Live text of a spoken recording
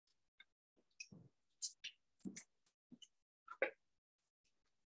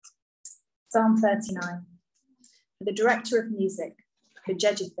Psalm 39. For the director of music, who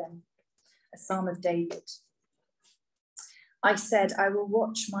judgeth them, a psalm of David. I said, I will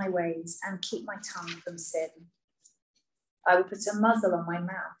watch my ways and keep my tongue from sin. I will put a muzzle on my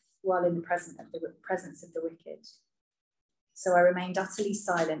mouth while in the presence of the wicked. So I remained utterly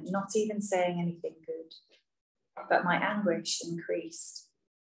silent, not even saying anything good. But my anguish increased.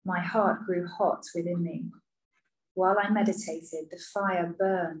 My heart grew hot within me. While I meditated, the fire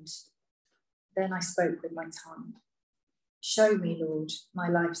burned. Then I spoke with my tongue. Show me, Lord, my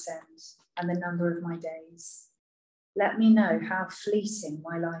life's end and the number of my days. Let me know how fleeting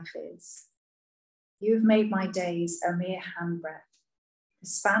my life is. You have made my days a mere handbreadth. The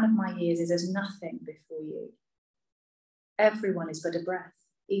span of my years is as nothing before you. Everyone is but a breath,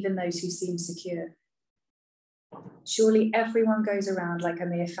 even those who seem secure. Surely everyone goes around like a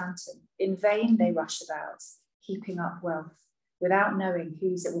mere phantom. In vain they rush about, heaping up wealth, without knowing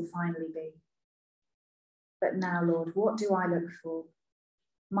whose it will finally be. But now, Lord, what do I look for?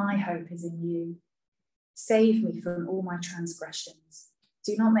 My hope is in you. Save me from all my transgressions.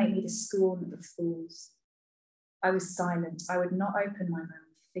 Do not make me the scorn of fools. I was silent. I would not open my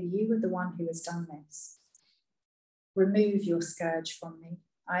mouth, for you are the one who has done this. Remove your scourge from me.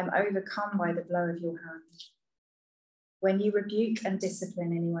 I am overcome by the blow of your hand. When you rebuke and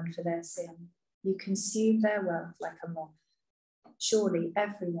discipline anyone for their sin, you consume their wealth like a moth. Surely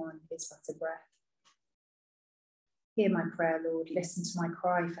everyone is but a breath. Hear my prayer, Lord. Listen to my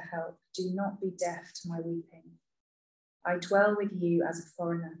cry for help. Do not be deaf to my weeping. I dwell with you as a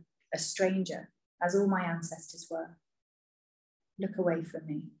foreigner, a stranger, as all my ancestors were. Look away from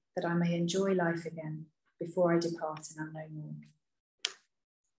me, that I may enjoy life again before I depart and am no more.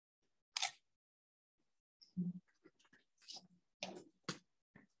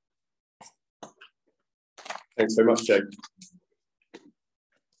 Thanks very much, Joe.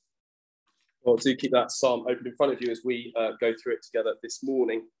 Well, do keep that psalm open in front of you as we go through it together this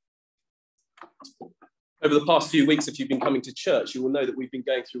morning. Over the past few weeks, if you've been coming to church, you will know that we've been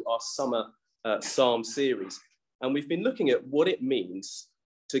going through our summer psalm series, and we've been looking at what it means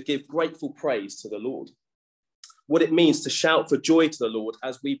to give grateful praise to the Lord, what it means to shout for joy to the Lord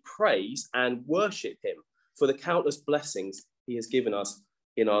as we praise and worship him for the countless blessings he has given us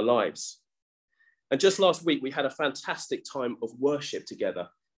in our lives. And just last week, we had a fantastic time of worship together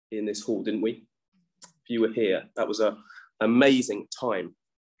in this hall, didn't we? If you were here, that was an amazing time.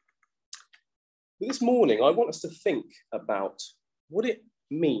 But this morning, I want us to think about what it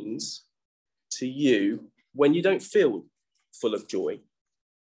means to you when you don't feel full of joy,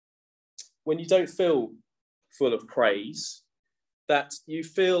 when you don't feel full of praise, that you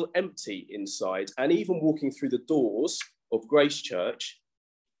feel empty inside, and even walking through the doors of Grace Church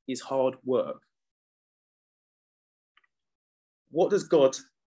is hard work. What does God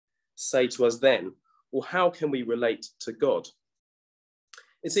say to us then? Or how can we relate to God?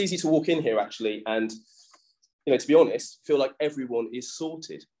 It's easy to walk in here actually and, to be honest, feel like everyone is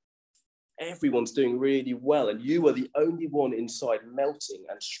sorted. Everyone's doing really well, and you are the only one inside melting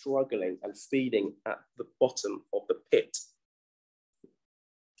and struggling and feeling at the bottom of the pit.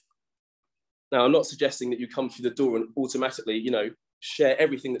 Now, I'm not suggesting that you come through the door and automatically, share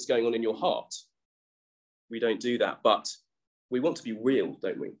everything that's going on in your heart. We don't do that, but we want to be real,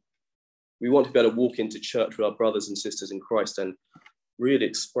 don't we? We want to be able to walk into church with our brothers and sisters in Christ and really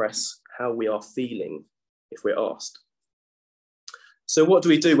express how we are feeling if we're asked. So what do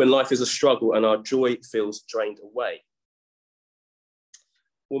we do when life is a struggle and our joy feels drained away?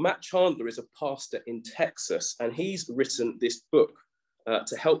 Well, Matt Chandler is a pastor in Texas, and he's written this book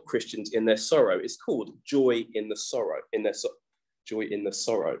to help Christians in their sorrow. It's called Joy in the Sorrow, Joy in the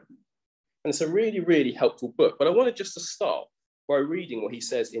Sorrow. And it's a really, really helpful book. But I wanted just to start by reading what he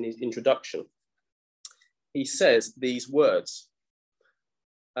says in his introduction. He says these words.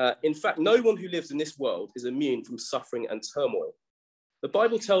 In fact, no one who lives in this world is immune from suffering and turmoil. The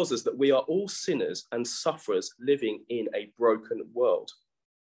Bible tells us that we are all sinners and sufferers living in a broken world.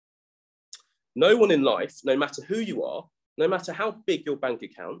 No one in life, no matter who you are, no matter how big your bank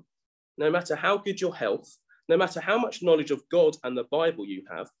account, no matter how good your health, no matter how much knowledge of God and the Bible you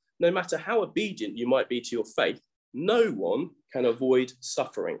have, no matter how obedient you might be to your faith, no one can avoid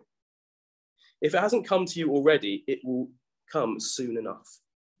suffering. If it hasn't come to you already, it will come soon enough.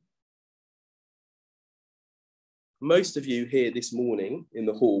 Most of you here this morning in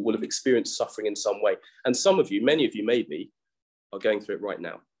the hall will have experienced suffering in some way. And some of you, many of you maybe, are going through it right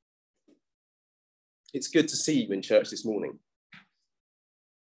now. It's good to see you in church this morning.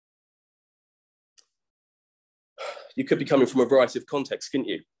 You could be coming from a variety of contexts, couldn't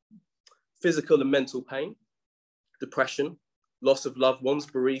you? Physical and mental pain, depression, loss of loved ones,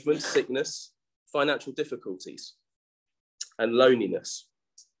 bereavement, sickness, financial difficulties, and loneliness.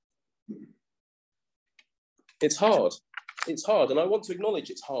 It's hard. It's hard, and I want to acknowledge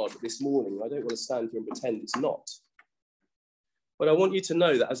it's hard this morning. I don't want to stand here and pretend it's not. But I want you to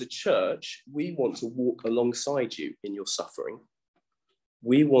know that as a church, we want to walk alongside you in your suffering.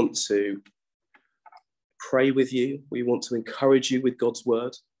 We want to pray with you. We want to encourage you with God's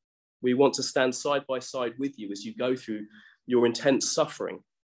word. We want to stand side by side with you as you go through your intense suffering,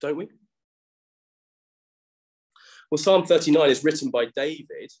 don't we? Well, Psalm 39 is written by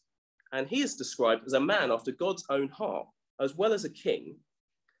David, and he is described as a man after God's own heart, as well as a king.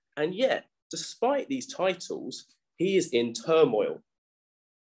 And yet, despite these titles, he is in turmoil.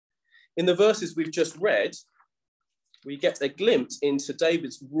 In the verses we've just read, we get a glimpse into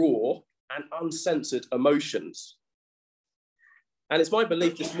David's raw and uncensored emotions. And it's my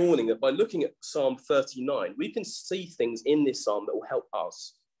belief this morning that by looking at Psalm 39, we can see things in this psalm that will help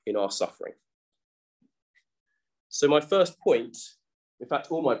us in our suffering. So my first point, in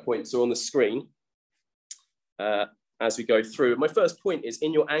fact, all my points are on the screen as we go through. My first point is,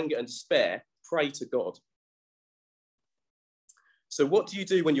 in your anger and despair, pray to God. So what do you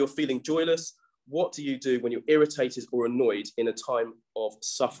do when you're feeling joyless? What do you do when you're irritated or annoyed in a time of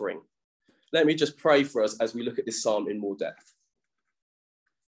suffering? Let me just pray for us as we look at this psalm in more depth.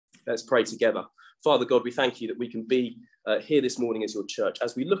 Let's pray together. Father God, we thank you that we can be here this morning as your church.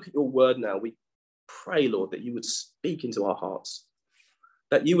 As we look at your word now, we pray, Lord, that you would speak into our hearts,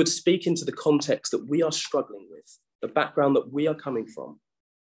 that you would speak into the context that we are struggling with, the background that we are coming from.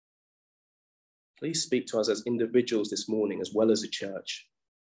 Please speak to us as individuals this morning, as well as a church.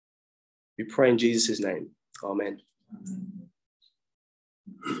 We pray in Jesus' name. Amen.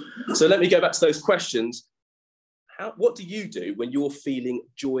 So let me go back to those questions. What do you do when you're feeling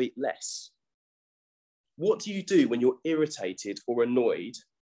joyless? What do you do when you're irritated or annoyed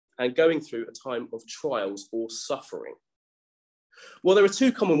and going through a time of trials or suffering? Well, there are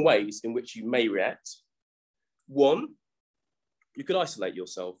two common ways in which you may react. One, you could isolate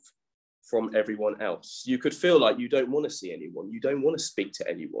yourself from everyone else. You could feel like you don't want to see anyone. You don't want to speak to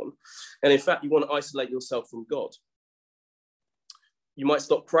anyone. And in fact, you want to isolate yourself from God. You might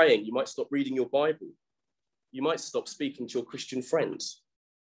stop praying. You might stop reading your Bible. You might stop speaking to your Christian friends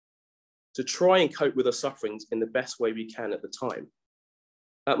to try and cope with our sufferings in the best way we can at the time.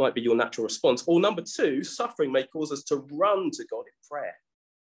 That might be your natural response. Or number two, suffering may cause us to run to God in prayer,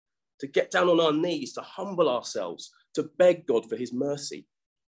 to get down on our knees, to humble ourselves, to beg God for his mercy.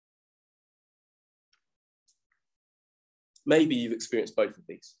 Maybe you've experienced both of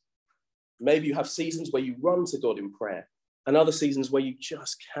these. Maybe you have seasons where you run to God in prayer and other seasons where you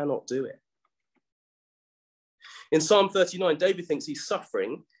just cannot do it. In Psalm 39, David thinks he's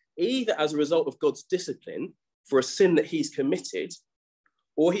suffering either as a result of God's discipline for a sin that he's committed,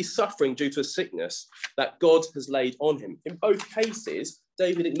 or he's suffering due to a sickness that God has laid on him. In both cases,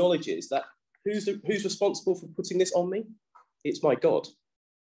 David acknowledges that who's responsible for putting this on me? It's my God.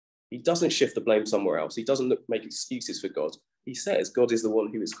 He doesn't shift the blame somewhere else. He doesn't make excuses for God. He says God is the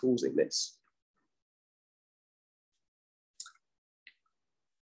one who is causing this.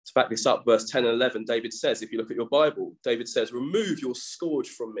 To back this up, verse 10 and 11, David says, if you look at your Bible, David says, remove your scourge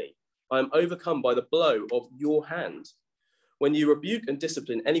from me. I am overcome by the blow of your hand. When you rebuke and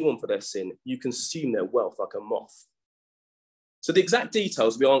discipline anyone for their sin, you consume their wealth like a moth. So the exact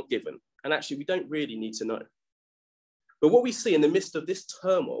details we aren't given, and actually we don't really need to know. But what we see in the midst of this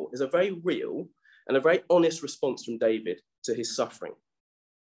turmoil is a very real and a very honest response from David to his suffering.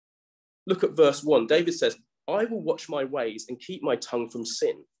 Look at verse 1. David says, I will watch my ways and keep my tongue from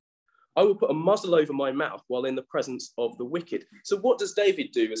sin. I will put a muzzle over my mouth while in the presence of the wicked. So what does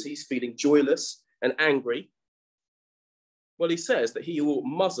David do as he's feeling joyless and angry? Well, he says that he will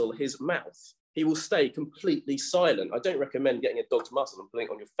muzzle his mouth. He will stay completely silent. I don't recommend getting a dog's muzzle and putting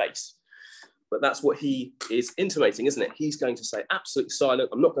it on your face. But that's what he is intimating, isn't it? He's going to say absolutely silent.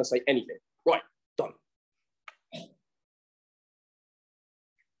 I'm not going to say anything. Right, done.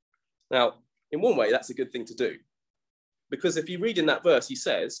 Now, in one way, that's a good thing to do. Because if you read in that verse, he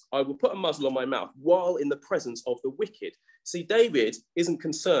says, I will put a muzzle on my mouth while in the presence of the wicked. See, David isn't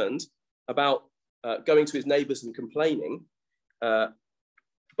concerned about going to his neighbours and complaining,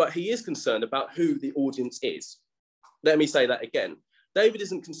 but he is concerned about who the audience is. Let me say that again. David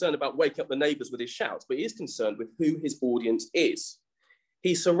isn't concerned about waking up the neighbours with his shouts, but he is concerned with who his audience is.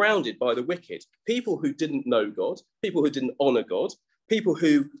 He's surrounded by the wicked, people who didn't know God, people who didn't honour God, people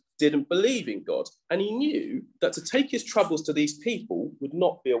who didn't believe in God. And he knew that to take his troubles to these people would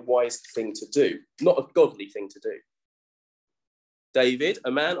not be a wise thing to do, not a godly thing to do. David,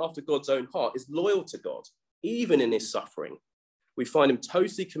 a man after God's own heart, is loyal to God, even in his suffering. we find him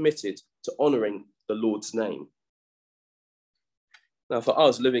totally committed to honouring the Lord's name. Now, for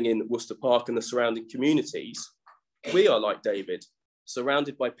us living in Worcester Park and the surrounding communities, we are like David,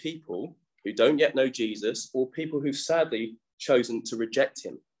 surrounded by people who don't yet know Jesus or people who've sadly chosen to reject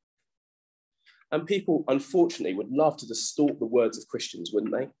him. And people, unfortunately, would love to distort the words of Christians,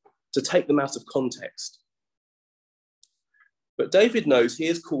 wouldn't they? To take them out of context. But David knows he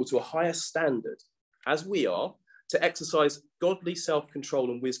is called to a higher standard, as we are, to exercise godly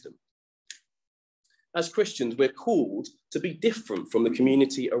self-control and wisdom. As Christians, we're called to be different from the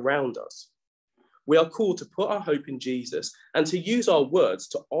community around us. We are called to put our hope in Jesus and to use our words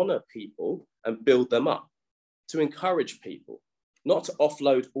to honour people and build them up, to encourage people, not to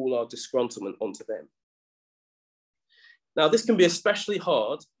offload all our disgruntlement onto them. Now, this can be especially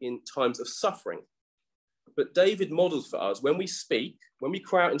hard in times of suffering, but David models for us when we speak, when we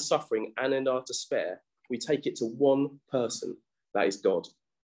cry out in suffering and in our despair, we take it to one person, that is God.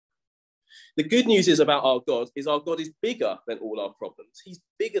 The good news is about our God is bigger than all our problems. He's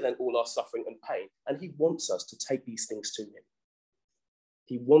bigger than all our suffering and pain, and he wants us to take these things to him.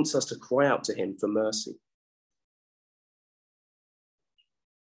 He wants us to cry out to him for mercy.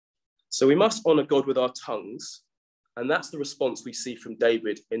 So we must honour God with our tongues, and that's the response we see from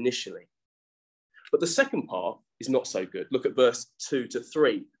David initially. But the second part is not so good. Look at verse 2 to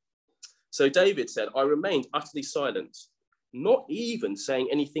 3. So David said, I remained utterly silent, not even saying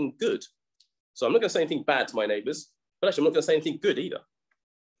anything good. So I'm not going to say anything bad to my neighbours, but actually I'm not going to say anything good either.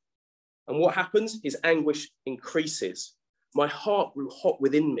 And what happens? His anguish increases. My heart grew hot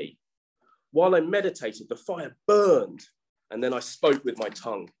within me. While I meditated, the fire burned, and then I spoke with my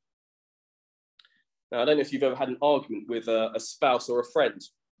tongue. Now, I don't know if you've ever had an argument with a spouse or a friend,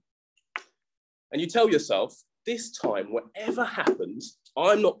 and you tell yourself, this time, whatever happens,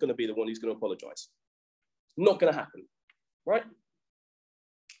 I'm not going to be the one who's going to apologise. Not going to happen, right?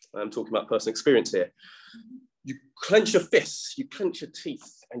 I'm talking about personal experience here. You clench your fists, you clench your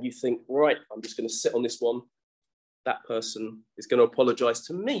teeth, and you think, right, I'm just going to sit on this one. That person is going to apologise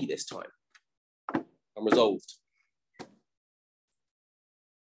to me this time. I'm resolved.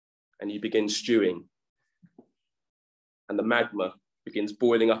 And you begin stewing, and the magma begins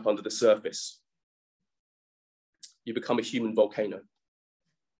boiling up under the surface. You become a human volcano.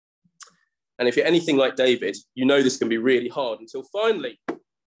 And if you're anything like David, you know this can be really hard until finally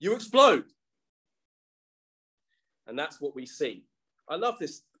you explode. And that's what we see. I love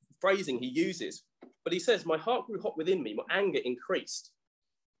this phrasing he uses, but he says, my heart grew hot within me, my anger increased.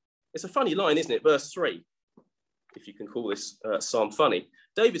 It's a funny line, isn't it? Verse 3, if you can call this psalm funny.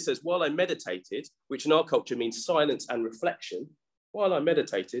 David says, while I meditated, which in our culture means silence and reflection, while I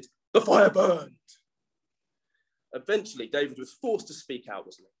meditated, the fire burned. Eventually, David was forced to speak out,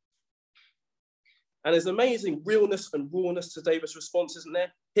 wasn't he? And there's amazing realness and rawness to David's response, isn't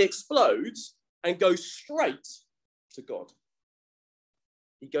there? He explodes and goes straight to God.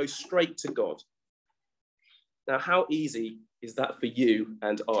 He goes straight to God. Now, how easy is that for you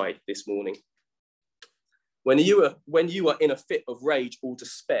and I this morning? When you are in a fit of rage or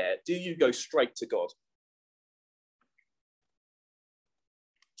despair, do you go straight to God?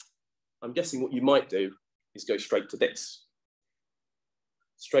 I'm guessing what you might do is go straight to this.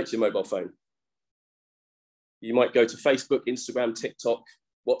 Straight to your mobile phone. You might go to Facebook, Instagram, TikTok,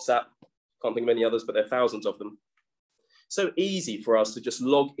 WhatsApp. Can't think of any others, but there are thousands of them. So easy for us to just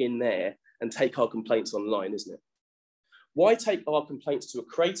log in there and take our complaints online, isn't it? Why take our complaints to a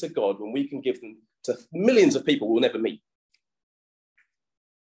creator God when we can give them to millions of people we'll never meet?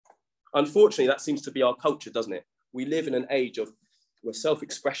 Unfortunately, that seems to be our culture, doesn't it? We live in an age where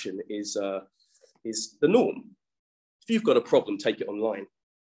self-expression is the norm. If you've got a problem, take it online.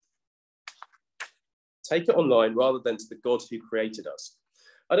 Take it online rather than to the God who created us.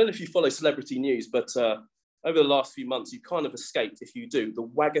 I don't know if you follow celebrity news, but over the last few months, you kind of escaped, if you do, the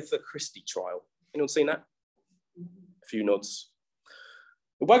Wagatha Christie trial. Anyone seen that? A few nods.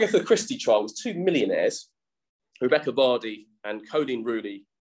 The Wagatha Christie trial was two millionaires, Rebecca Vardy and Colleen Rooney,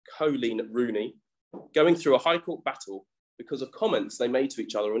 going through a high court battle because of comments they made to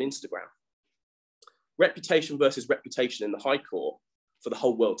each other on Instagram. Reputation versus reputation in the high court for the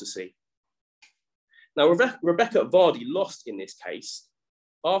whole world to see. Now, Rebecca Vardy lost in this case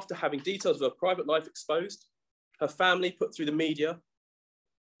after having details of her private life exposed, her family put through the media,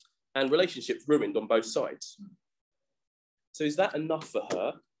 and relationships ruined on both sides. So is that enough for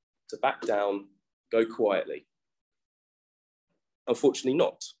her to back down, go quietly? Unfortunately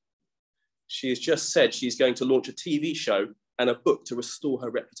not. She has just said she's going to launch a TV show and a book to restore her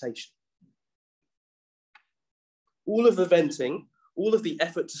reputation. All of the venting, all of the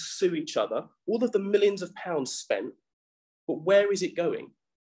effort to sue each other, all of the millions of pounds spent, But where is it going?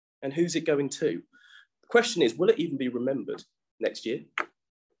 And who's it going to? The question is, will it even be remembered next year?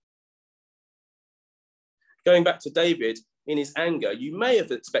 Going back to David, in his anger, you may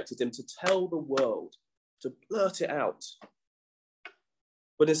have expected him to tell the world, to blurt it out.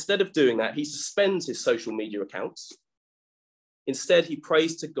 But instead of doing that, he suspends his social media accounts. Instead, he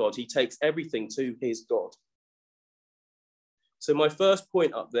prays to God. He takes everything to his God. So my first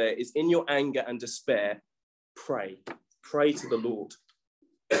point up there is, in your anger and despair, pray. Pray to the Lord.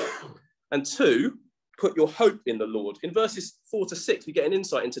 And 2, put your hope in the Lord. In verses 4 to 6, we get an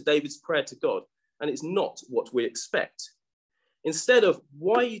insight into David's prayer to God, and it's not what we expect. Instead of,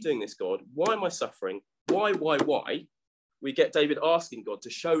 why are you doing this, God? Why am I suffering? Why? We get David asking God to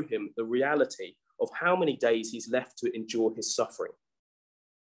show him the reality of how many days he's left to endure his suffering.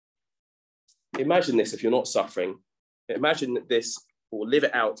 Imagine this if you're not suffering. Imagine this, or live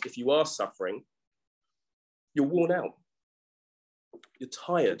it out. If you are suffering, you're worn out. You're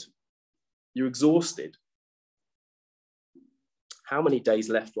tired. You're exhausted. How many days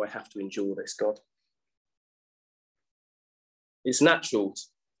left do I have to endure this, God? It's natural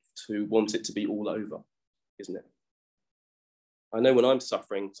to want it to be all over, isn't it? I know when I'm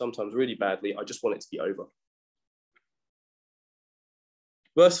suffering, sometimes really badly, I just want it to be over.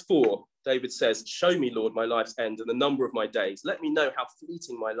 Verse 4, David says, show me, Lord, my life's end and the number of my days. Let me know how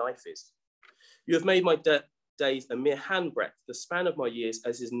fleeting my life is. You have made my days a mere handbreadth, the span of my years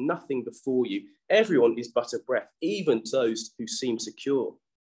as is nothing before you. Everyone is but a breath, even those who seem secure.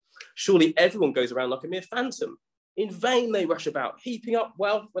 Surely everyone goes around like a mere phantom. In vain they rush about, heaping up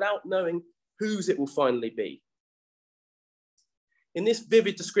wealth without knowing whose it will finally be. In this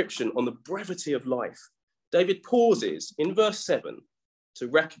vivid description on the brevity of life, David pauses in verse 7 to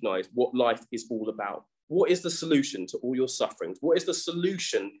recognize what life is all about. What is the solution to all your sufferings? What is the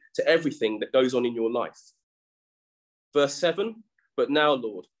solution to everything that goes on in your life? Verse 7, but now,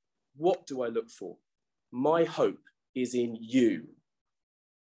 Lord, what do I look for? My hope is in you.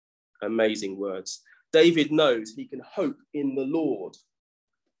 Amazing words. David knows he can hope in the Lord.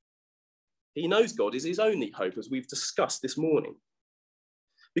 He knows God is his only hope, as we've discussed this morning,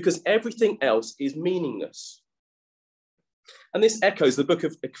 because everything else is meaningless. And this echoes the book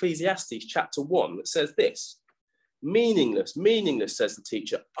of Ecclesiastes, chapter 1, that says this: meaningless, meaningless, says the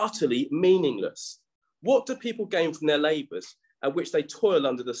teacher, utterly meaningless. What do people gain from their labours at which they toil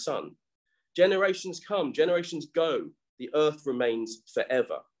under the sun? Generations come, generations go, the earth remains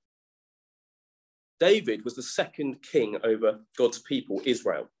forever. David was the second king over God's people,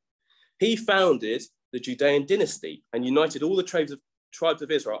 Israel. He founded the Judean dynasty and united all the tribes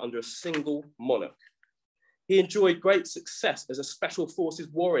of Israel under a single monarch. He enjoyed great success as a special forces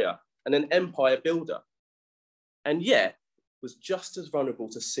warrior and an empire builder, and yet was just as vulnerable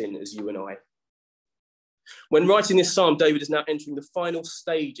to sin as you and I. When writing this psalm, David is now entering the final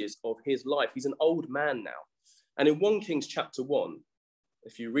stages of his life. He's an old man now. And in 1 Kings chapter 1,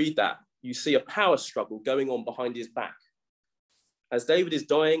 if you read that, you see a power struggle going on behind his back. As David is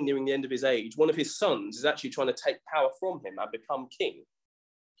dying, nearing the end of his age, one of his sons is actually trying to take power from him and become king.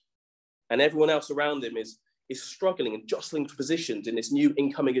 And everyone else around him is struggling and jostling for positions in this new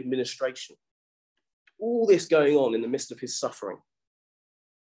incoming administration. All this going on in the midst of his suffering.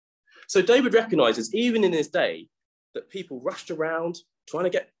 So David recognizes, even in his day, that people rushed around trying to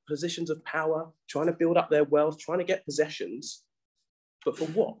get positions of power, trying to build up their wealth, trying to get possessions. But for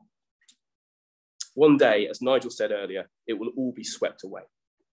what? One day, as Nigel said earlier, it will all be swept away.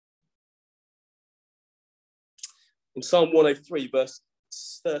 In Psalm 103, verse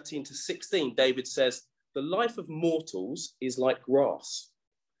 13 to 16, David says, the life of mortals is like grass.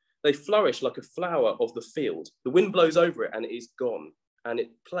 They flourish like a flower of the field. The wind blows over it and it is gone, and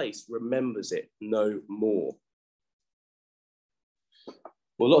its place remembers it no more.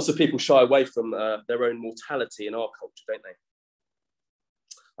 Well, lots of people shy away from their own mortality in our culture, don't they?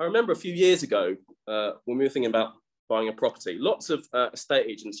 I remember a few years ago, when we were thinking about buying a property, lots of estate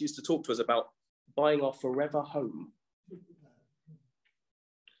agents used to talk to us about buying our forever home.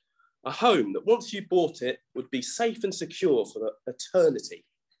 A home that once you bought it would be safe and secure for eternity.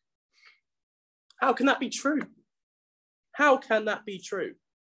 How can that be true? How can that be true?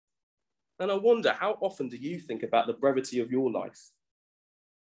 And I wonder, how often do you think about the brevity of your life?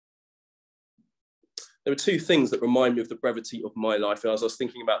 There are two things that remind me of the brevity of my life as I was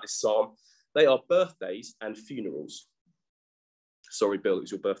thinking about this psalm. They are birthdays and funerals. Sorry, Bill, it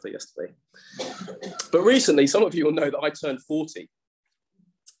was your birthday yesterday. But recently, some of you will know that I turned 40.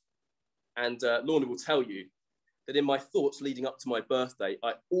 And Lorna will tell you that in my thoughts leading up to my birthday,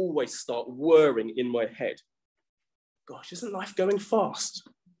 I always start whirring in my head. Gosh, isn't life going fast?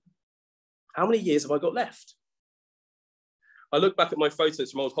 How many years have I got left? I look back at my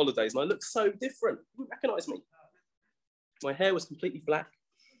photos from old holidays and I look so different. You wouldn't recognise me. My hair was completely black.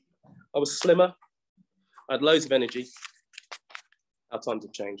 I was slimmer. I had loads of energy. Our times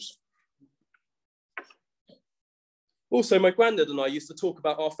have changed. Also, my granddad and I used to talk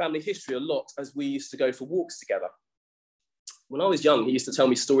about our family history a lot as we used to go for walks together. When I was young, he used to tell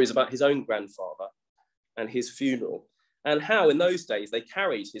me stories about his own grandfather and his funeral, and how in those days they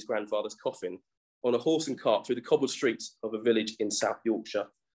carried his grandfather's coffin on a horse and cart through the cobbled streets of a village in South Yorkshire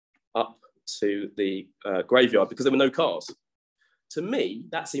up to the graveyard because there were no cars. To me,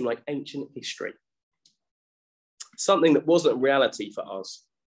 that seemed like ancient history, something that wasn't reality for us.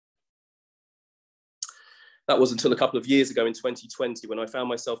 That was until a couple of years ago in 2020 when I found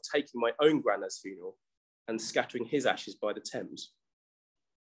myself taking my own granddad's funeral and scattering his ashes by the Thames.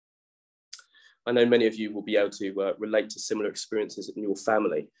 I know many of you will be able to relate to similar experiences in your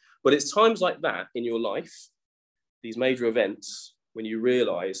family, but it's times like that in your life, these major events, when you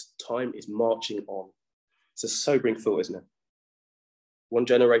realise time is marching on. It's a sobering thought, isn't it? One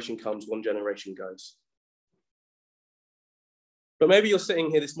generation comes, one generation goes. But maybe you're sitting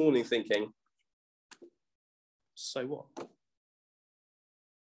here this morning thinking, so what?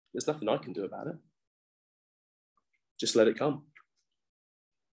 There's nothing I can do about it. Just let it come.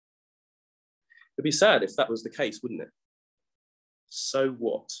 It'd be sad if that was the case, wouldn't it? So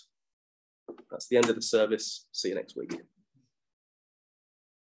what? That's the end of the service. See you next week.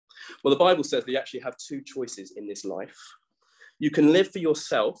 Well, the Bible says that you actually have two choices in this life. You can live for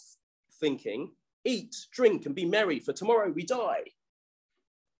yourself, thinking, eat, drink, and be merry, for tomorrow we die.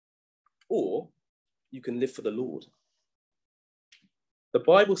 Or you can live for the Lord. The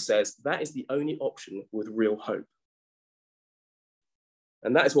Bible says that is the only option with real hope.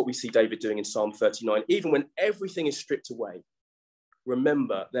 And that is what we see David doing in Psalm 39. Even when everything is stripped away,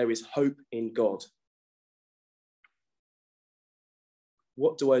 remember there is hope in God.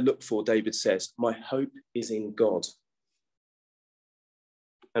 What do I look for? David says, my hope is in God.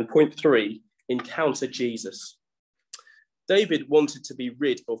 And point 3, encounter Jesus. David wanted to be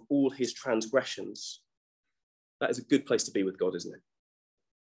rid of all his transgressions. That is a good place to be with God, isn't it?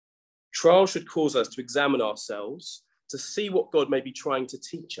 Trial should cause us to examine ourselves, to see what God may be trying to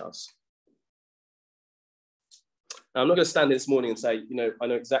teach us. Now, I'm not going to stand here this morning and say, I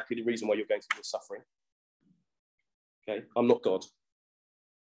know exactly the reason why you're going through your suffering. Okay, I'm not God.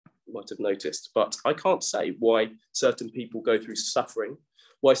 You might have noticed, but I can't say why certain people go through suffering,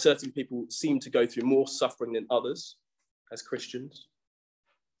 why certain people seem to go through more suffering than others as Christians.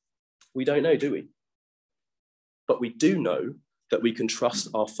 We don't know, do we? But we do know that we can trust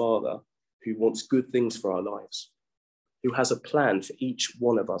our Father who wants good things for our lives, who has a plan for each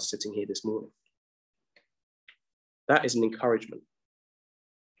one of us sitting here this morning. That is an encouragement.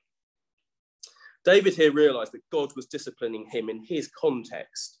 David here realized that God was disciplining him in his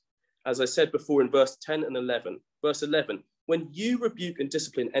context. As I said before in verse 10 and 11, verse 11, when you rebuke and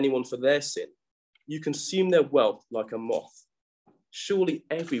discipline anyone for their sin, you consume their wealth like a moth. Surely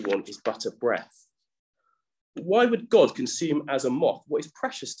everyone is but a breath. Why would God consume as a moth what is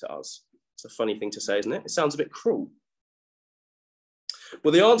precious to us? It's a funny thing to say, isn't it? It sounds a bit cruel.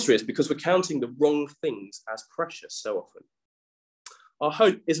 Well, the answer is because we're counting the wrong things as precious so often. Our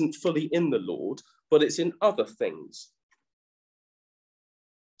hope isn't fully in the Lord, but it's in other things.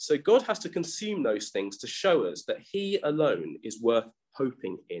 So God has to consume those things to show us that he alone is worth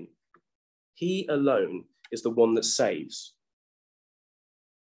hoping in. He alone is the one that saves.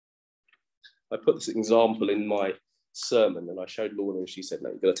 I put this example in my sermon and I showed Lorna and she said,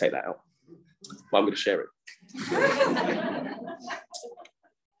 no, you've got to take that out. Well, I'm going to share it.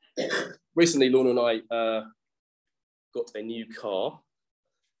 Recently, Lorna and I got a new car.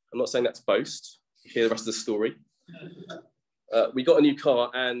 I'm not saying that to boast. You hear the rest of the story. We got a new car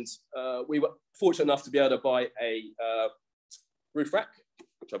and we were fortunate enough to be able to buy a roof rack,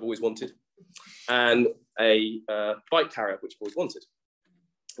 which I've always wanted, and a bike carrier, which I've always wanted.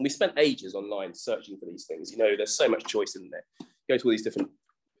 And we spent ages online searching for these things. There's so much choice in there. Go to all these different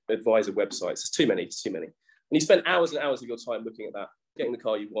advisor websites. It's too many. And you spend hours and hours of your time looking at that, getting the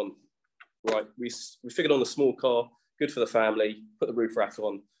car you want. Right, we figured on a small car, good for the family, put the roof rack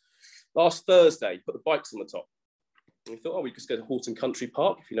on. Last Thursday, put the bikes on the top. And we thought, we could just go to Horton Country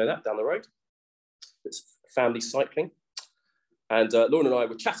Park, if you know that, down the road. It's family cycling. And Lauren and I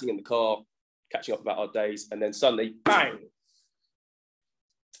were chatting in the car, catching up about our days, and then suddenly, bang!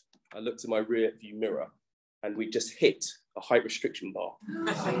 I looked in my rear view mirror and we just hit a height restriction bar.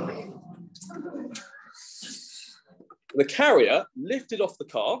 The carrier lifted off the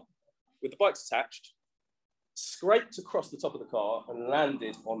car with the bikes attached, scraped across the top of the car and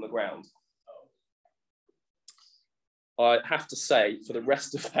landed on the ground. I have to say, for the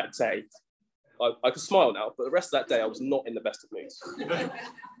rest of that day, I can smile now, but the rest of that day, I was not in the best of moods.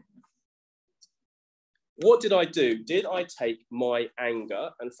 What did I do? Did I take my anger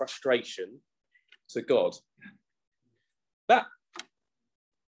and frustration to God? That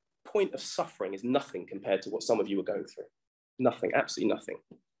point of suffering is nothing compared to what some of you are going through. Nothing, absolutely nothing.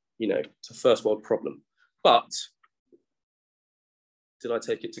 You know, it's a first world problem. But did I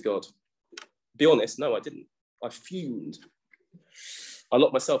take it to God? Be honest, no, I didn't. I fumed. I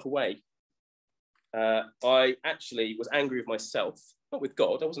locked myself away. I actually was angry with myself, not with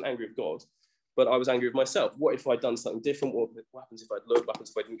God. I wasn't angry with God, but I was angry with myself. What if I'd done something different? What happens if I'd looked? What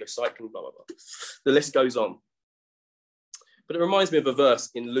happens if I didn't go cycling? Blah, blah, blah. The list goes on. But it reminds me of a verse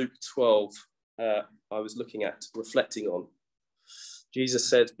in Luke 12 I was looking at, reflecting on. Jesus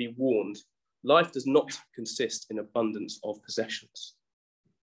said, "Be warned, life does not consist in abundance of possessions."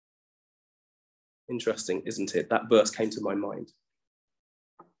 Interesting, isn't it? That verse came to my mind.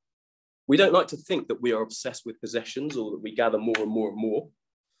 We don't like to think that we are obsessed with possessions or that we gather more and more and more.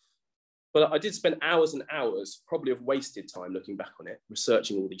 But I did spend hours and hours, probably of wasted time looking back on it,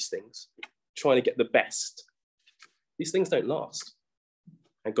 researching all these things, trying to get the best. These things don't last.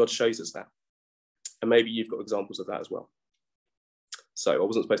 And God shows us that. And maybe you've got examples of that as well. So I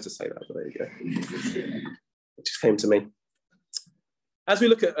wasn't supposed to say that, but there you go. It just came to me. As we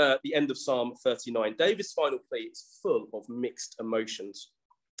look at the end of Psalm 39, David's final plea is full of mixed emotions.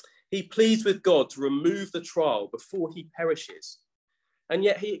 He pleads with God to remove the trial before he perishes. And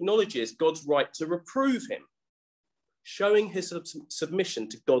yet he acknowledges God's right to reprove him, showing his submission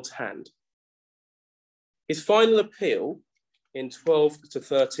to God's hand. His final appeal in 12 to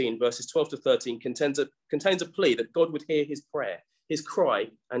 13, verses 12 to 13, contains a plea that God would hear his prayer, his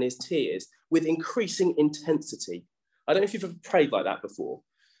cry, and his tears with increasing intensity. I don't know if you've ever prayed like that before,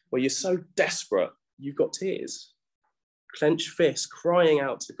 where you're so desperate, you've got tears, clenched fists, crying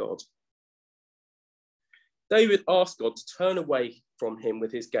out to God. David asked God to turn away from him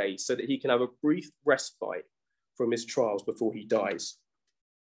with his gaze so that he can have a brief respite from his trials before he dies.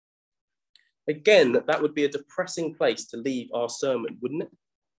 Again, that would be a depressing place to leave our sermon, wouldn't it?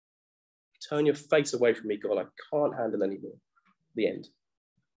 Turn your face away from me, God. I can't handle anymore. The end.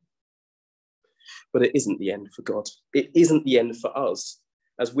 But it isn't the end for God. It isn't the end for us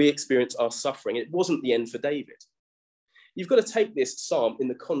as we experience our suffering. It wasn't the end for David. You've got to take this psalm in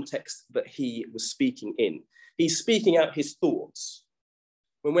the context that he was speaking in. He's speaking out his thoughts.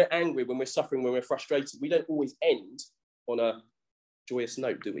 When we're angry, when we're suffering, when we're frustrated, we don't always end on a joyous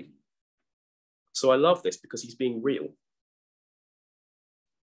note, do we? So I love this because he's being real.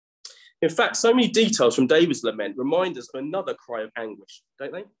 In fact, so many details from David's lament remind us of another cry of anguish,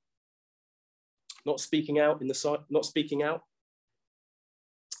 don't they? Not speaking out on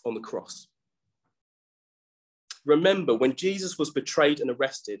the cross. Remember, when Jesus was betrayed and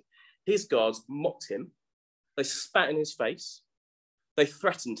arrested, his guards mocked him. They spat in his face. They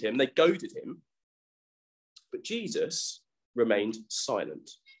threatened him. They goaded him. But Jesus remained silent.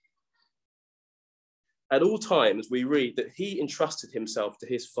 At all times, we read that he entrusted himself to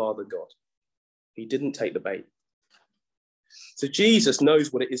his Father God. He didn't take the bait. So Jesus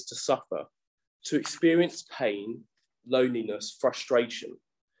knows what it is to suffer, to experience pain, loneliness, frustration.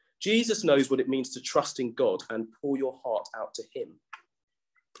 Jesus knows what it means to trust in God and pour your heart out to him.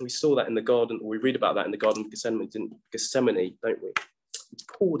 We saw that in the garden, or we read about that in the Garden of Gethsemane, don't we? He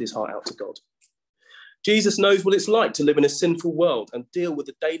poured his heart out to God. Jesus knows what it's like to live in a sinful world and deal with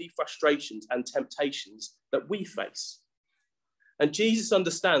the daily frustrations and temptations that we face. And Jesus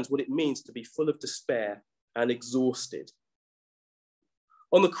understands what it means to be full of despair and exhausted.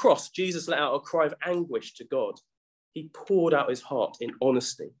 On the cross, Jesus let out a cry of anguish to God. He poured out his heart in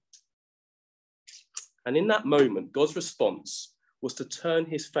honesty. And in that moment, God's response was to turn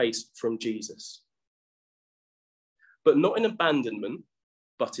his face from Jesus. But not in abandonment,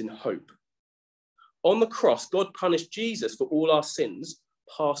 but in hope. On the cross, God punished Jesus for all our sins,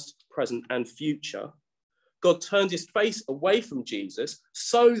 past, present, and future. God turned his face away from Jesus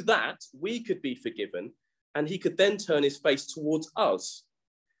so that we could be forgiven, and he could then turn his face towards us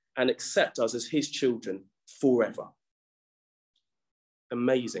and accept us as his children forever.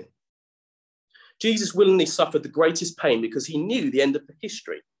 Amazing. Jesus willingly suffered the greatest pain because he knew the end of the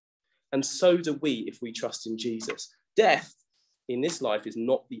history. And so do we if we trust in Jesus. Death in this life is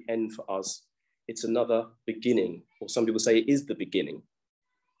not the end for us. It's another beginning, or some people say it is the beginning.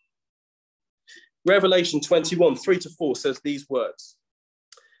 Revelation 21, 3-4 says these words.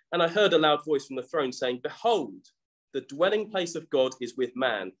 And I heard a loud voice from the throne saying, "Behold, the dwelling place of God is with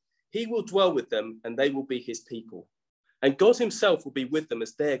man. He will dwell with them and they will be his people. And God himself will be with them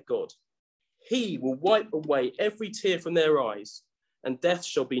as their God. He will wipe away every tear from their eyes, and death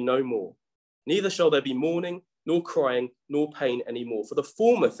shall be no more. Neither shall there be mourning, nor crying, nor pain anymore. For the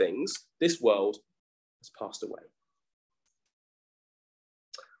former things, this world has passed away.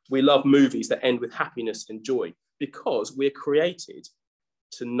 We love movies that end with happiness and joy because we're created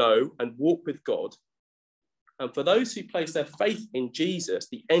to know and walk with God. And for those who place their faith in Jesus,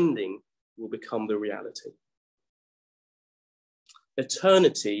 the ending will become the reality.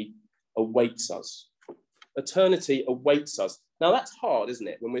 Eternity awaits us. Eternity awaits us. Now that's hard, isn't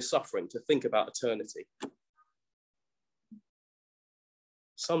it, when we're suffering, to think about eternity.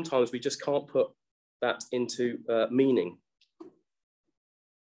 Sometimes we just can't put that into meaning.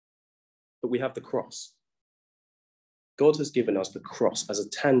 But we have the cross. God has given us the cross as a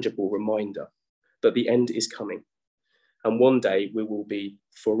tangible reminder that the end is coming. And one day we will be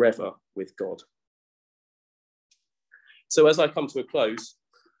forever with God. So as I come to a close,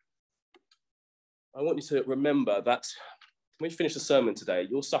 I want you to remember that when you finish the sermon today,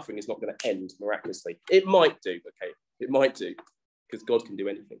 your suffering is not going to end miraculously. It might do, okay? It might do, because God can do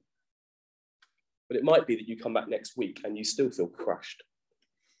anything. But it might be that you come back next week and you still feel crushed.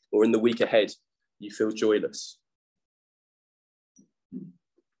 Or in the week ahead, you feel joyless.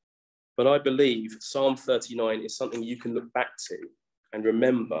 But I believe Psalm 39 is something you can look back to and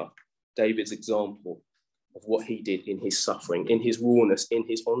remember David's example of what he did in his suffering, in his rawness, in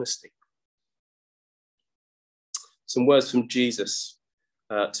his honesty. Some words from Jesus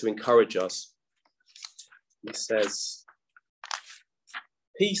to encourage us. He says,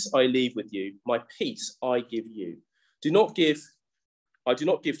 "Peace I leave with you, my peace I give you. I do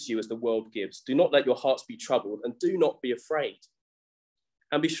not give to you as the world gives. Do not let your hearts be troubled, and do not be afraid.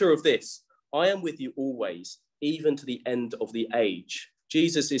 And be sure of this, I am with you always, even to the end of the age."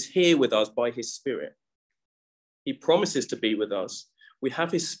 Jesus is here with us by his Spirit. He promises to be with us. We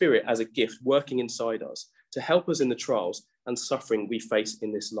have his Spirit as a gift working inside us to help us in the trials and suffering we face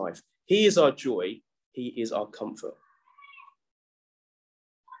in this life. He is our joy. He is our comfort.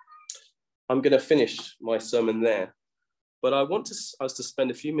 I'm going to finish my sermon there, but I want us to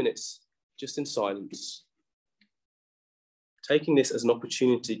spend a few minutes just in silence, taking this as an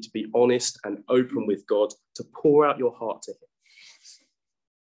opportunity to be honest and open with God, to pour out your heart to him.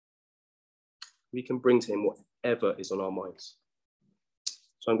 We can bring to him whatever is on our minds.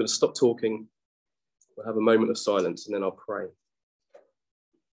 So I'm going to stop talking. We'll have a moment of silence and then I'll pray.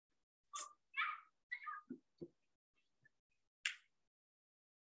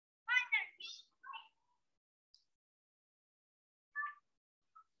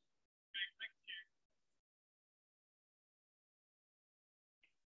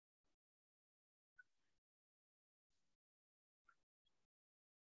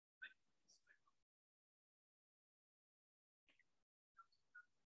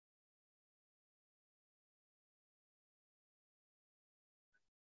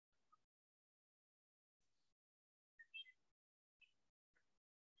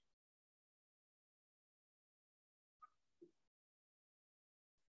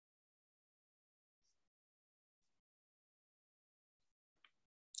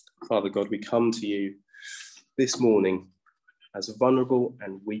 Father God, we come to you this morning as vulnerable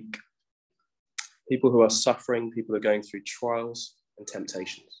and weak, people who are suffering, people who are going through trials and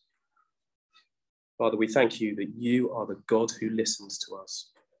temptations. Father, we thank you that you are the God who listens to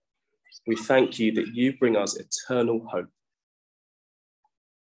us. We thank you that you bring us eternal hope.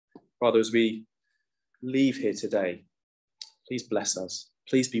 Father, as we leave here today, please bless us.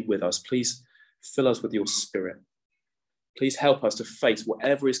 Please be with us. Please fill us with your Spirit. Please help us to face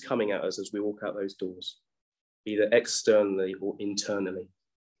whatever is coming at us as we walk out those doors, either externally or internally.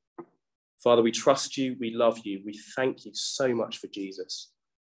 Father, we trust you. We love you. We thank you so much for Jesus.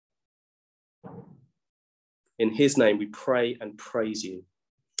 In his name, we pray and praise you.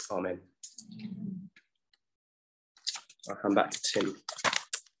 Amen. I'll hand back to Tim.